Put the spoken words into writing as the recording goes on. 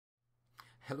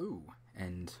Hello,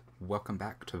 and welcome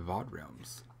back to VOD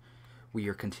Realms. We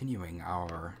are continuing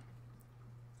our...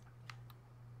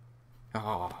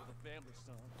 Oh,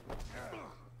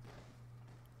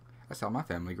 that's how my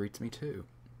family greets me too.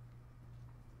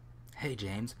 Hey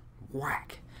James,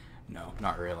 whack! No,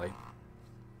 not really.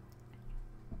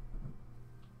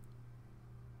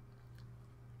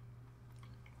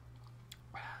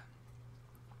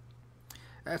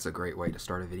 That's a great way to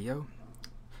start a video.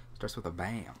 Starts with a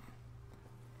bam.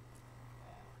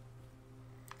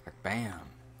 Like bam.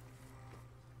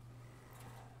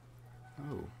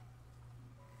 Oh.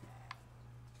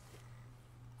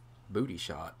 Booty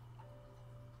shot.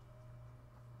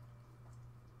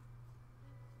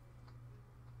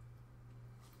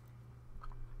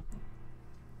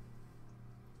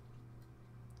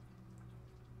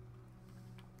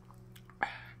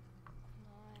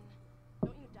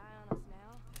 Don't you die on us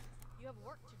now. You have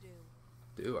work to do.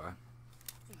 Do I?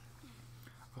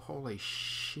 Holy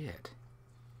shit.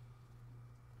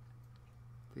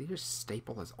 Did he just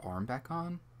staple his arm back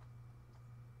on?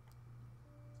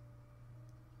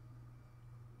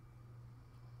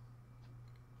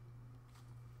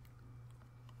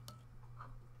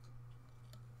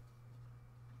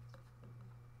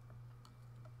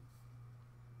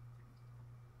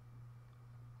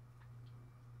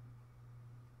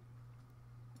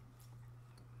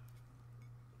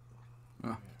 Oh.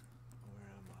 Where am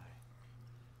I?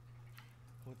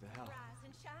 What the hell? Rise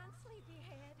and shine,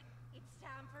 sleepyhead. It's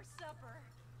time for supper.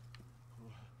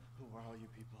 Who are all you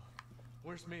people?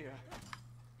 Where's Mia?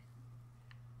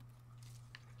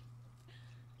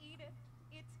 Eat it.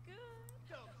 It's good.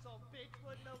 Dumb some bitch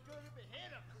wasn't no good if it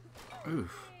hit him.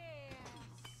 Oof.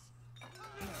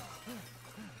 Yes.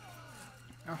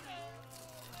 Oh.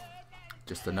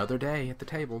 Just another day at the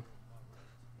table.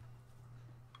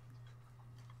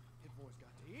 His boy's got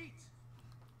to eat.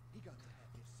 He got to have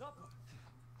his supper.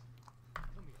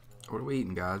 Come here, boy. What are we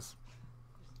eating, guys?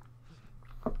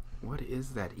 What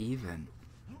is that even?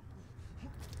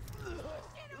 Shit,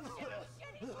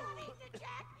 he's not eating it,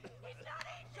 Jack. He's not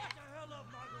eating Shut it. the hell up,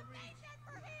 Marguerite. Eat it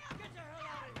for him. Get the hell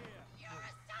out of here. You're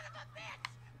a son of a bitch.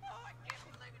 Oh, I can't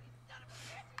believe it. He's son of a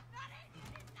bitch. He's not eating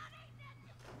it. He's not eating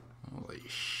it. Holy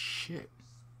shit.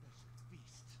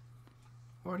 Beast.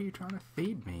 What are you trying to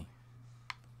feed me?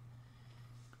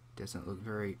 Doesn't look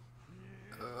very...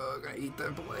 gonna eat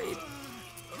that blade.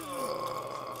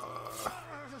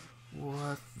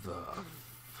 What the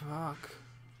fuck?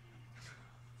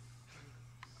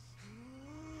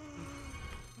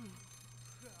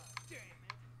 Damn it.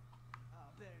 I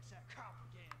bet it's that cop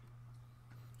again.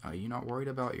 Are you not worried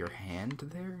about your hand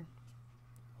there?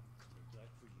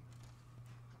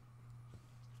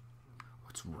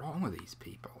 What's wrong with these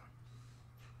people?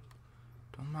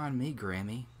 Don't mind me,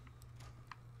 Grammy.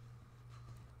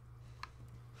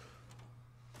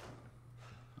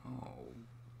 Oh,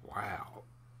 wow.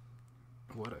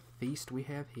 What a feast we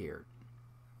have here.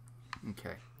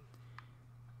 Okay.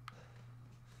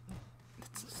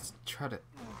 Let's try to...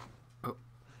 Oh.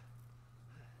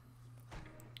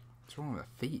 What's wrong with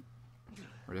the feet?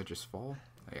 Or did it just fall?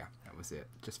 Oh yeah, that was it.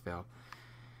 Just fell.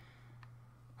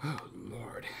 Oh,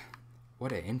 Lord.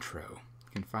 What an intro.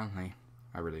 Can finally...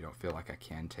 I really don't feel like I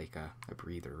can take a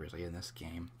breather, really, in this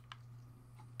game.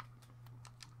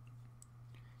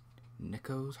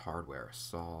 Nico's Hardware.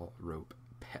 Saw rope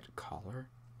pet collar.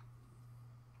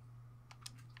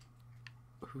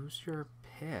 Who's your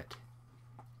pet?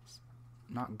 It's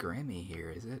not Grammy here,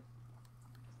 is it?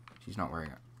 She's not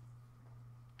wearing a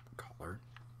collar.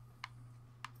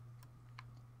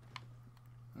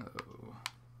 Oh.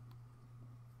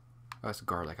 Oh, that's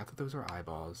garlic. I thought those were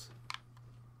eyeballs.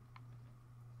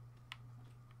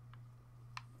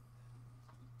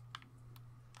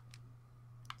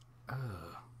 Ugh.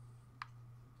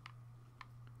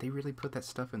 They really put that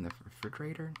stuff in the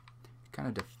refrigerator? It kind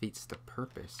of defeats the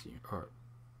purpose.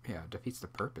 Yeah, defeats the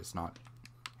purpose, not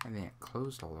having it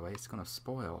closed all the way. It's going to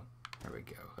spoil. There we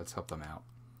go. Let's help them out.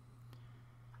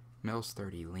 Mills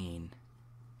 30 lean.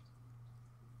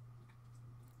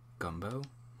 Gumbo.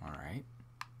 Alright.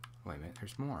 Wait a minute,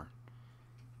 there's more.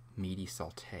 Meaty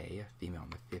saute, a female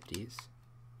in the 50s.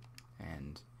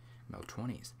 And male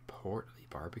 20s. Portly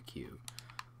barbecue.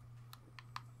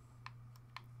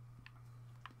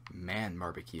 Man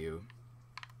barbecue.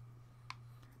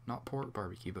 Not pork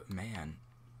barbecue, but man.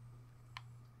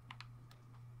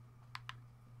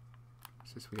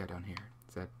 What's this we got down here?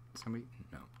 Is that somebody?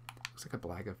 No. Looks like a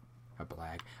bag of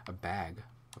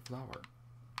flour.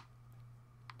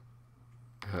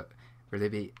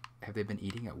 Have they been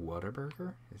eating at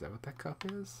Whataburger? Is that what that cup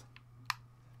is?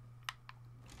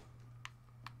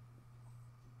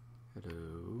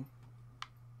 Hello.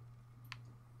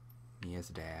 his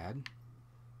dad.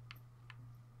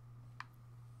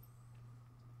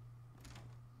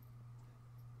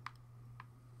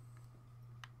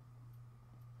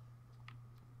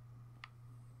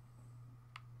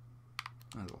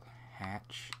 A little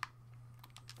hatch.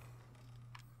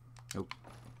 Nope.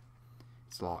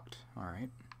 It's locked. Alright.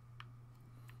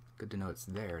 Good to know it's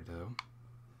there, though.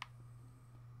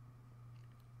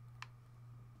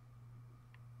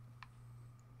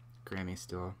 Grammy's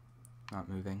still not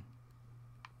moving.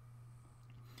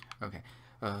 Okay.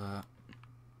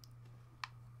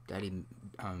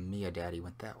 Mia Daddy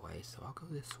went that way, so I'll go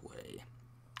this way.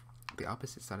 The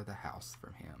opposite side of the house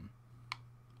from him.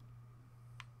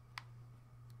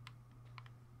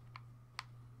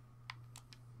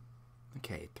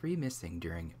 Okay, 3 missing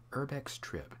during Urbex's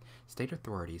trip. State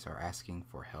authorities are asking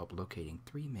for help locating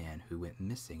 3 men who went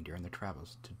missing during their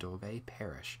travels to Dove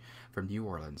Parish from New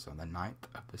Orleans on the 9th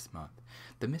of this month.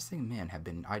 The missing men have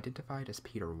been identified as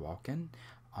Peter Walken,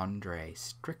 Andre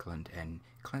Strickland, and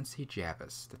Clancy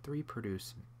Javis. The 3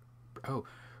 produce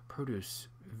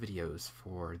videos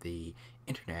for the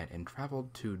internet and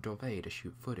traveled to Dove to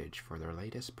shoot footage for their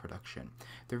latest production.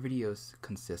 Their videos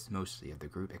consist mostly of the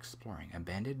group exploring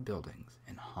abandoned buildings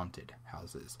and haunted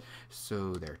houses,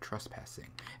 so they're trespassing.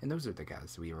 And those are the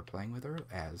guys we were playing with, or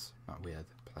as, not with,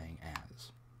 playing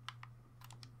as.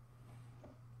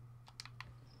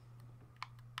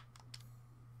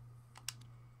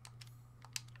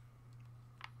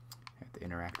 Have to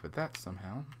interact with that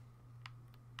somehow.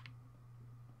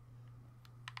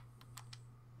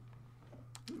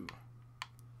 Ooh.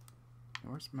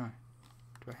 Where's my...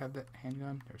 Do I have that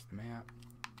handgun? There's the map.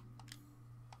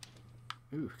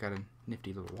 Ooh, got a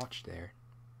nifty little watch there.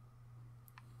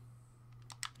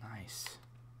 Nice.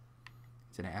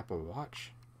 It's an Apple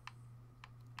Watch.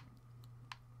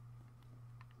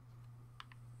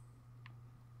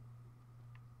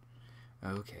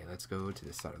 Okay, let's go to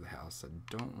this side of the house. I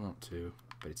don't want to,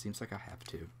 but it seems like I have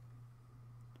to.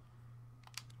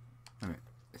 I mean,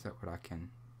 is that what I can...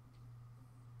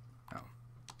 Oh.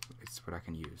 It's what I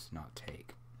can use, not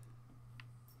take.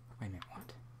 Wait a minute,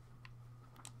 what?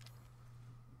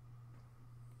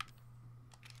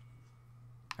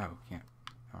 Oh, can't.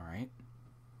 Alright.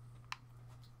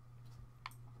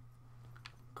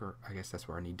 I guess that's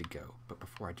where I need to go. But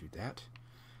before I do that,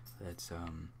 let's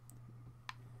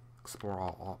explore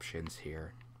all options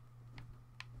here.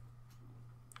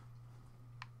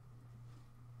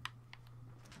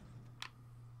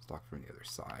 Let's lock from the other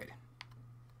side.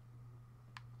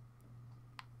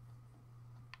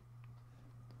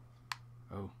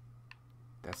 Oh,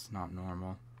 that's not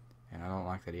normal. And I don't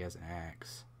like that he has an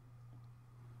axe.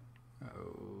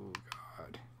 Oh,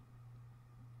 God.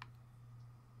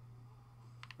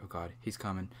 Oh, God, he's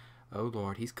coming. Oh,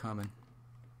 Lord, he's coming.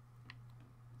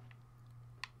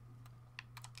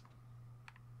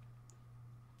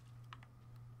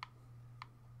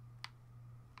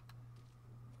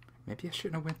 Maybe I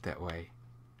shouldn't have went that way.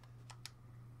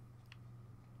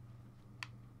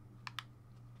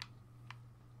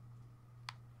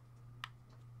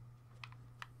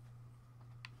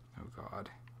 Oh, God.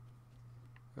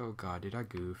 Oh, God, did I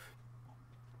goof?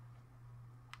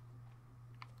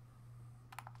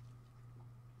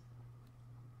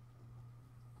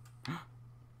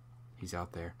 He's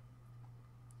out there.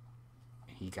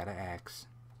 He got an axe.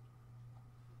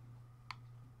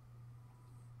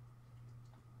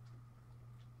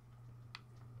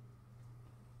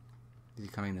 Is he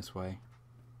coming this way?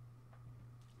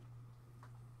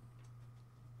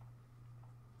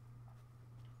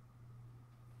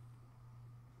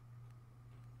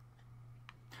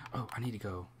 Oh, I need to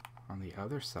go on the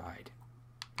other side.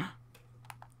 Just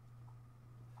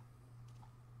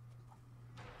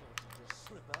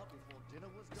slip out before dinner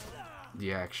was done.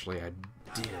 Yeah, actually, I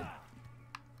did.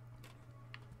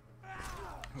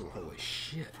 Oh, holy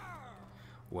shit.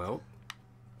 Well.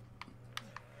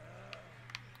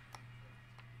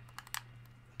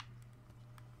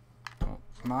 Don't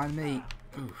mind me.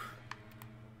 Oof.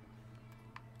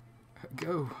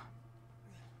 Go.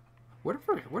 What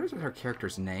is her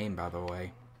character's name, by the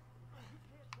way?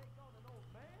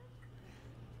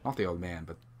 Not the old man,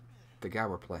 but the guy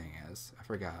we're playing as. I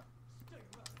forgot.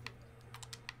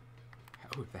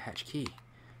 Oh, the hatch key.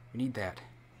 We need that.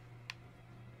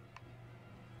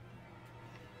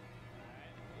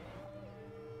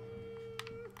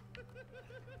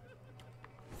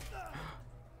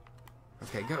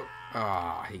 Okay, go.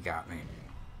 Ah, he got me.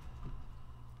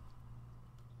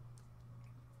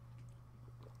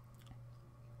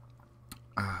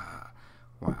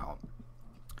 Wow.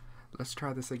 Let's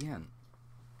try this again.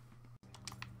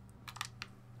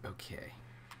 Okay.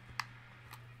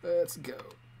 Let's go.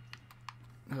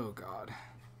 Oh god.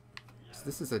 So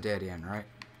this is a dead end, right?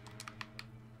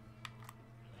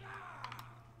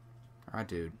 Alright,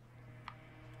 dude.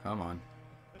 Come on.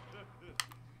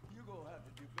 You gonna have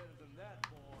to do better than that,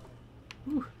 boy.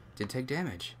 Whew. Did take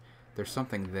damage. There's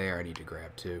something there I need to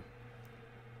grab too.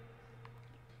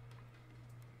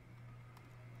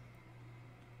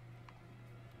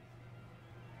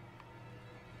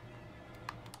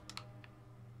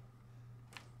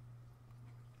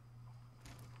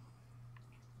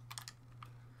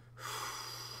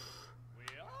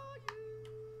 Where are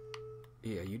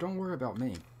you? Yeah, you don't worry about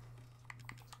me.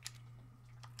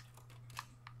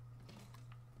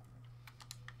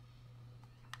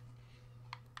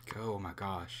 Oh my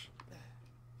gosh.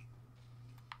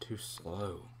 Too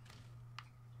slow.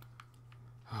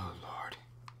 Oh lord.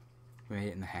 We made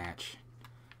it in the hatch.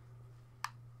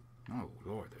 Oh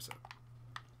lord, there's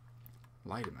a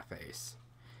light in my face.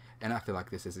 And I feel like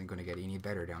this isn't going to get any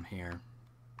better down here.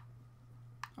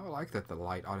 I like that the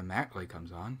light automatically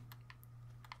comes on.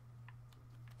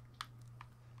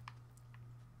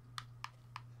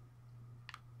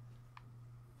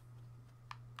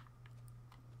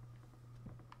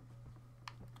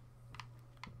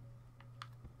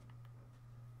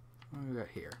 What do we got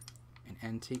here? An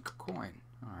antique coin.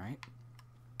 Alright.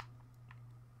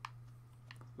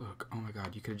 Look, oh my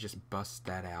god, you could just bust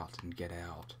that out and get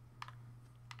out.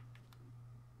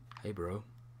 Hey, bro.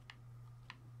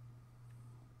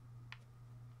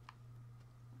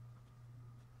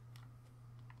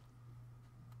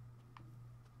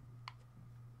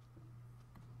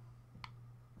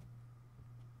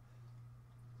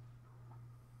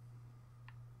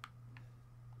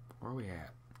 Where are we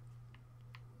at?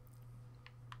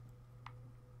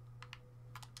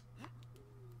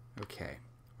 Okay,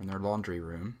 we're in their laundry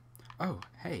room. Oh,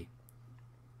 hey.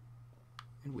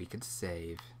 And we could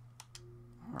save.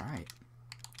 Alright.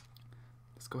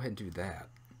 Let's go ahead and do that.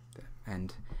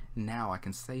 And now I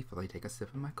can safely take a sip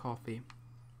of my coffee.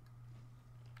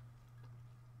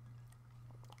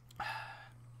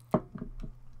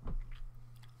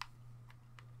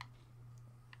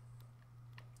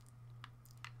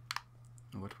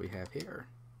 What do we have here?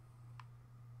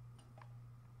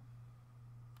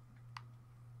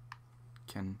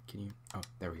 Can you... Oh,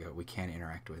 there we go. We can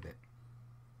interact with it.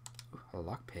 Ooh, a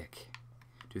lockpick.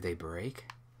 Do they break?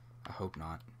 I hope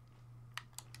not.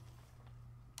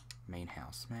 Main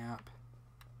house map.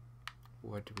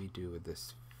 What do we do with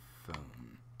this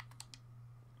phone?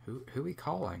 Who are we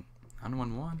calling?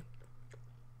 911?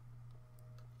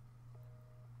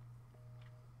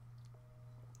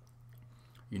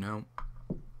 You know,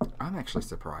 I'm actually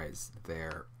surprised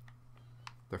their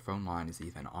phone line is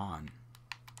even on.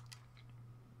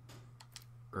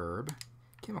 Herb,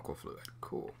 chemical fluid,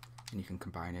 cool. And you can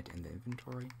combine it in the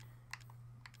inventory.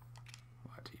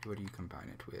 What do you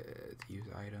combine it with? Use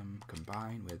item,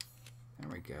 combine with, there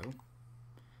we go.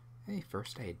 Hey,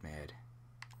 first aid med.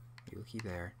 Hey, looky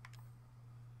there.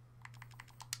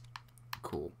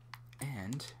 Cool.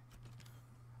 And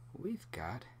we've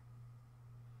got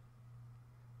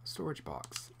a storage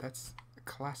box. That's a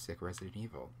classic Resident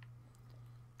Evil.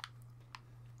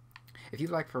 If you'd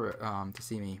like to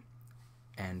see me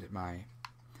and my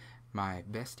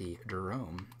bestie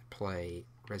Jerome play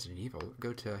Resident Evil,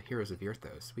 go to Heroes of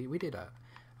Yrthos. We did a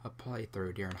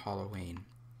playthrough during Halloween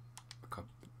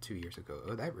 2 years ago.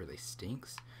 Oh, that really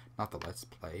stinks. Not the Let's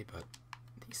Play, but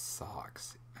these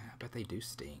socks. I bet they do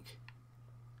stink.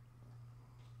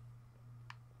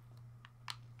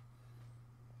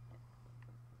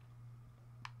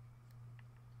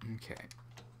 Okay.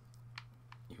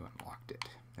 You unlocked it.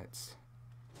 Let's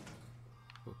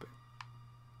open.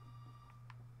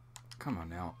 Come on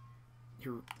now.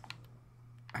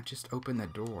 I just opened the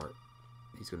door.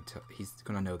 He's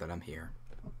gonna know that I'm here.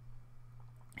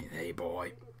 Hey, boy.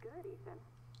 You did good, Ethan.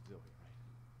 Zoe, right?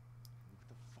 What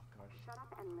the fuck are you? Shut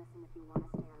up and listen if you want to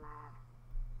stay alive.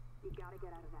 You gotta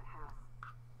get out of that house.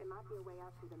 There might be a way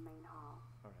out through the main hall.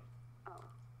 Alright. Oh,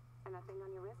 and that thing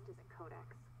on your wrist is a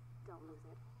codex. Don't lose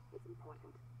it. It's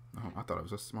important. Oh, I thought it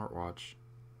was a smartwatch.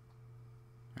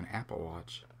 An Apple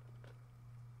Watch.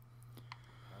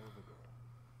 Hell of a girl.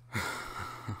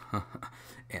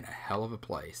 In a hell of a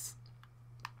place.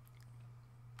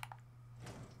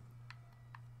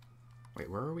 Wait,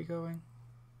 where are we going?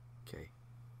 Okay.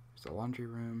 There's the laundry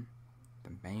room,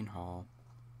 the main hall,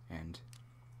 and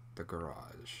the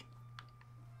garage.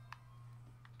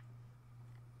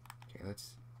 Okay,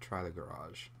 let's try the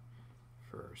garage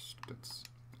first. Let's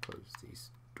close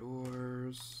these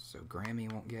doors so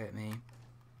Grammy won't get me.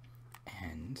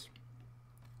 And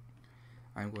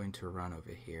I'm going to run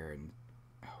over here and...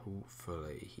 Oh,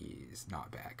 Hopefully he's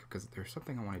not back, because there's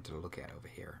something I wanted to look at over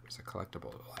here. There's a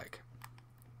collectible, like...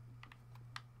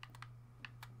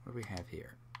 What do we have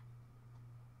here?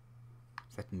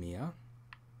 Is that Mia?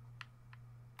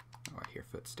 Oh, I hear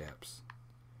footsteps.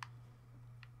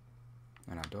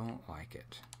 And I don't like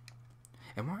it.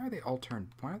 And why are they all turned...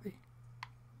 Why are they...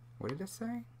 What did it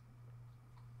say?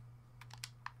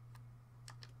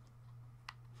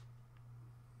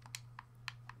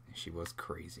 She was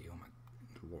crazy. Oh my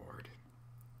lord.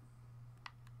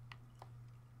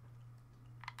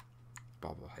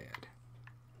 Bobblehead.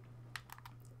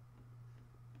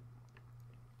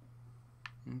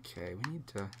 Okay, we need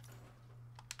to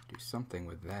do something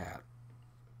with that.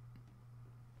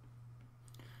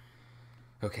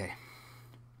 Okay,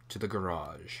 to the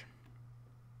garage.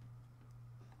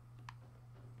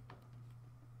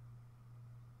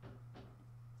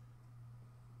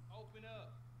 Open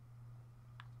up.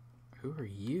 Who are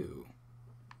you?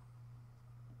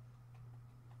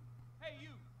 Hey,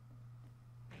 you.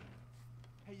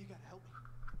 Hey, you gotta help me.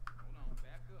 Hold on,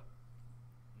 back up.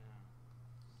 Now,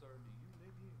 sir, do you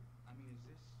live here? I mean, is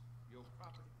this your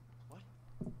property? What?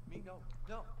 Me? No.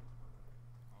 No.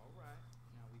 All right.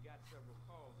 Now, we got several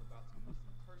calls about some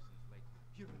missing persons lately.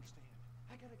 You don't understand.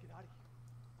 I gotta get out of here.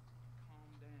 Calm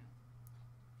down.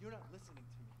 You're not listening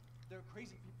to me. There are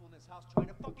crazy people in this house trying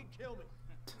to fucking kill me.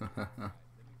 All right,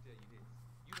 let me tell you this.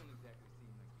 You don't exactly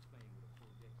seem like you're playing with a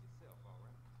full deck yourself, all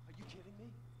right? Are you kidding me?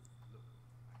 Look,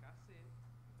 like I said,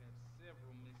 we've had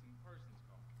several missing persons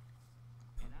calls.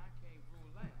 And I can't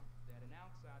rule out that an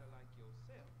outsider like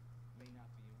yourself may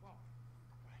not be involved.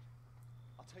 Right.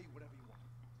 I'll tell you whatever you want.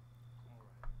 All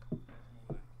right, that's more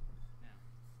like it. Now,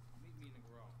 meet me in the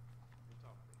garage. We'll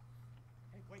talk later.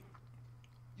 Hey, wait.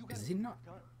 You Is gotta he keep not-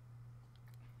 your gun.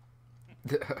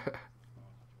 Lost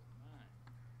your mind.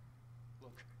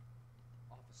 Look,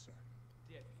 officer.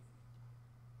 Deputy.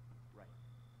 Right.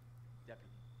 Deputy.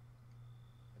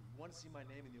 And you want to see my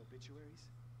name in the obituaries?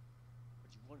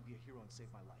 But you want to be a hero and save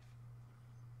my life?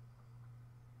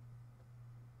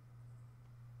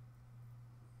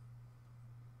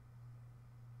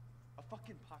 A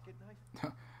fucking pocket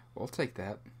knife? We'll take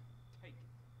that. Take it.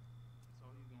 That's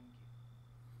all you're gonna get.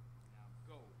 Now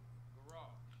go.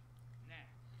 Garage. Now.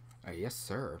 Yes,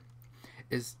 sir.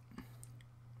 Is...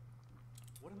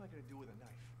 What am I gonna do with a knife?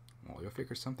 Well, you'll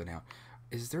figure something out.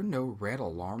 Is there no red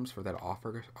alarms for that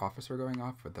officer going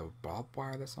off with the barbed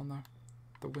wire that's on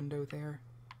the window there?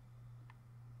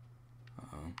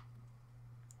 Uh-oh.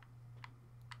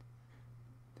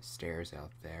 The stairs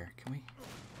out there. Can we...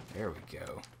 There we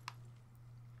go.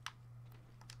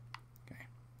 Okay.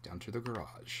 Down to the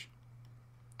garage.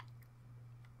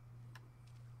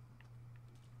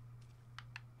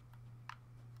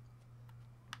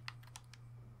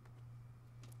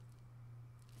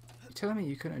 You telling me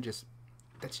you couldn't just...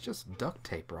 That's just duct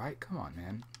tape, right? Come on,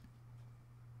 man.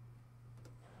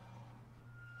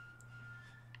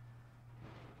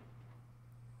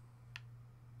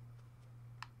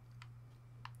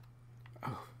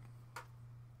 Oh.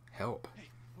 Help. Hey,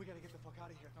 we gotta get the fuck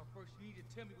out of here. Now first you need to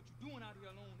tell me what you're doing out here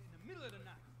alone in the middle of the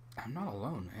night. I'm not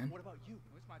alone, man. What about you?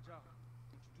 Well, it's my job. Won't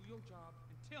you do your job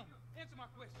and tell me? Answer my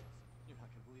questions. You're not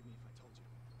gonna believe me if I told you.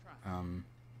 Try.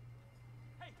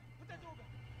 Hey, put that door back.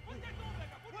 Put that door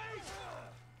back up. Wait!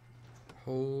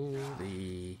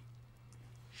 Holy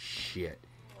shit.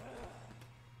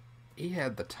 He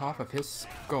had the top of his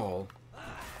skull.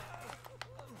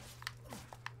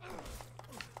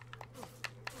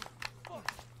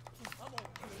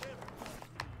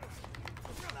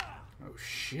 Oh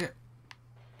shit.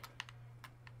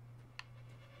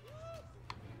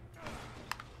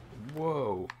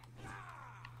 Whoa.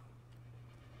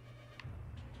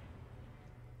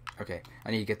 Okay,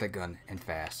 I need to get that gun and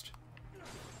fast.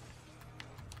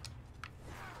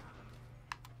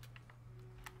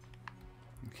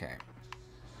 Okay.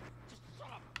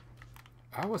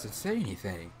 I wasn't saying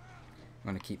anything. I'm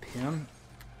gonna keep him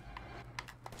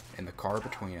in the car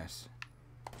between us.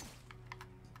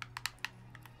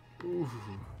 Ooh.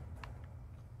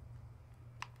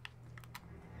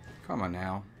 Come on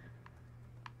now.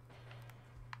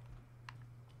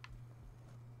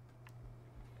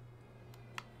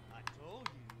 I told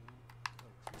you.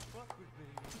 Don't you fuck with me.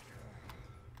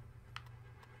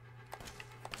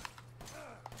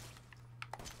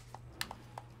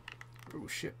 Oh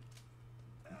shit.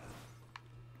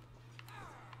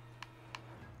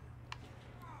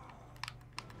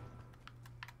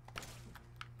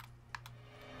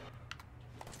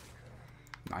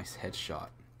 Nice headshot.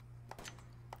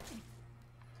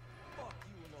 Fuck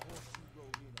you and the horse you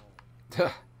rode in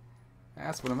on.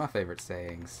 That's one of my favorite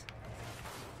sayings.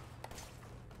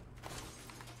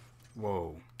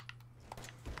 Whoa.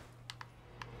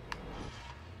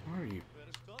 What are you?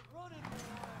 Better start running.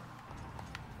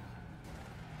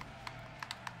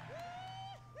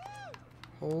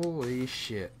 Holy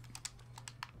shit.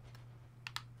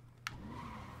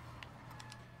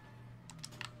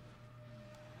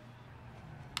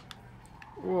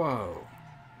 Whoa.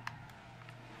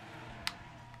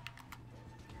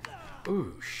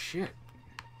 Ooh, shit.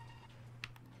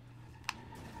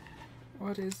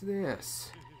 What is this?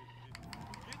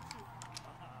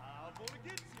 I'm gonna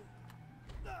get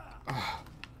you. Ah.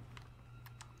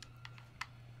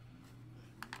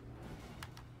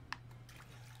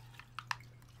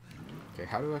 Okay,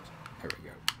 how do I... There we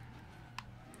go.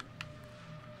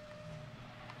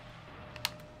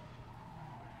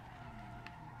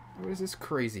 What is this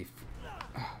crazy...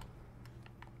 Ah.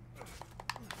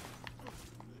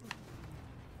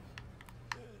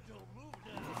 Don't move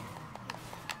now.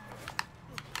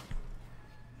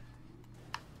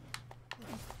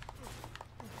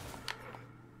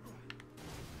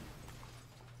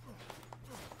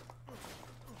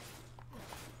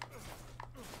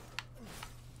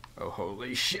 Oh,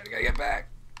 holy shit, I gotta get back.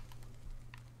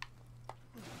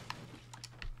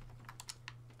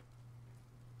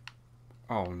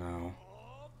 Oh no.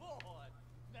 Oh boy.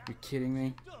 Now You kidding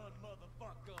me? done,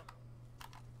 motherfucker.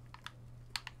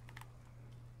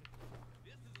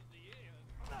 This isn't the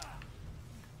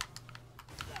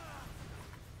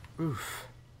end. Oof.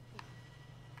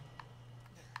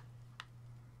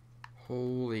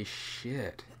 Holy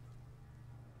shit.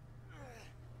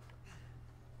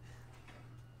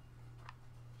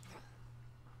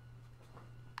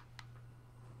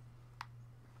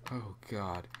 Oh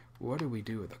god. What do we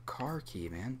do with a car key,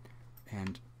 man?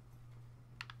 And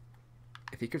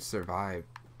if he could survive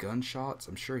gunshots,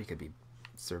 I'm sure he could be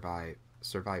survive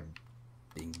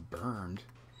being burned.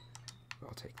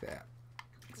 I'll take that.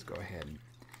 Let's go ahead and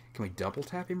can we double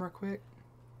tap him real quick?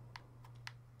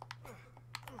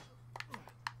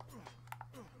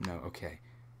 No, okay.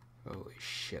 Holy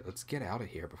shit, let's get out of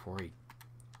here before he...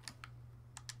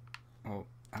 Well,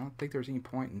 I don't think there's any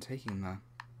point in taking the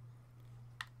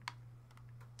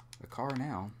car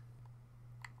now.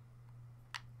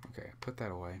 Okay, put that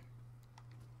away.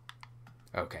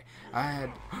 Okay, I had...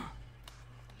 Do I have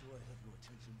your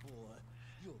attention, boy?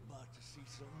 You're about to see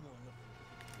some wonderful.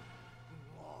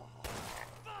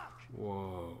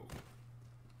 Whoa.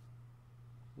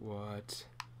 What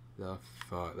the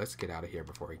fuck? Let's get out of here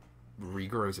before he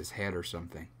regrows his head or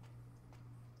something.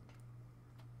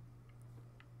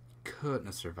 Couldn't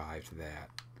have survived that.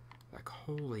 Like,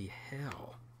 holy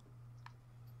hell.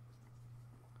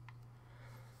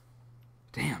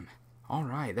 Damn.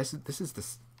 Alright, this is the...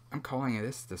 I'm calling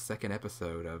this the second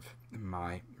episode of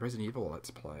my Resident Evil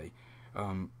Let's Play.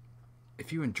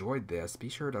 If you enjoyed this, be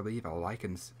sure to leave a like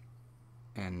and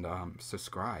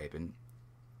subscribe. And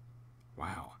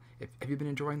wow, have you been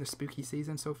enjoying the spooky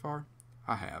season so far?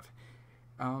 I have.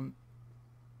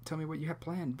 Tell me what you have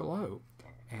planned below,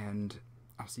 and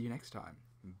I'll see you next time.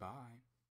 Bye.